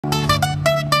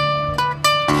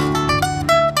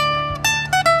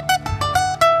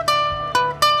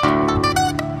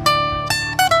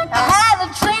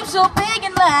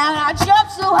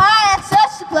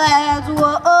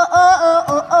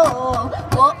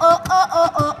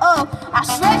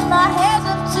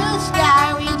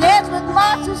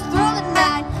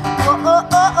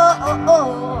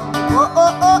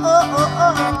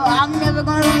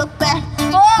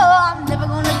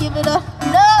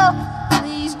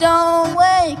don't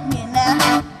wake me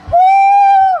now.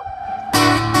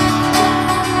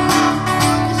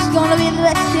 This is gonna be the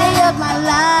best day of my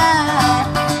life.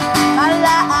 My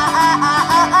life.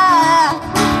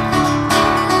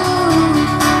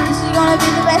 This is gonna be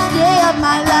the best day of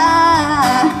my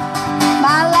life.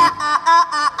 My life.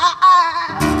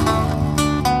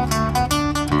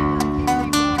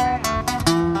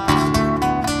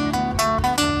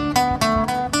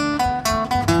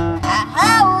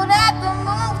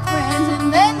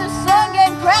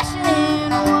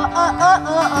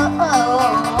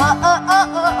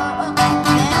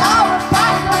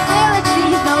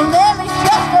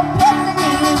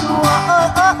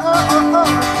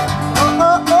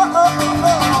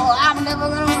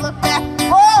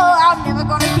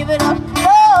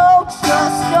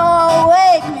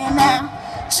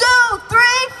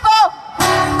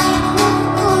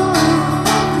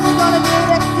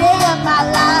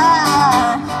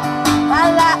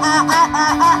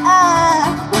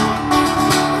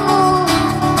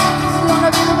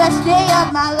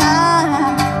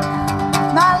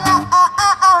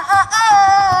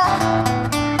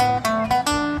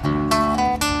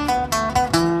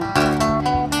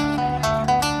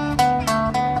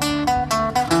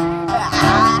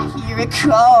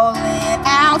 Calling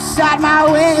outside my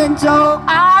window,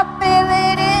 I feel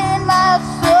it in my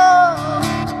soul.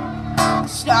 The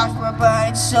stars were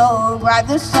burning so bright,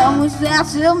 the sun was out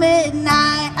till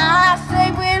midnight. I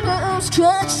say we lose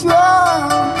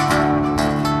control.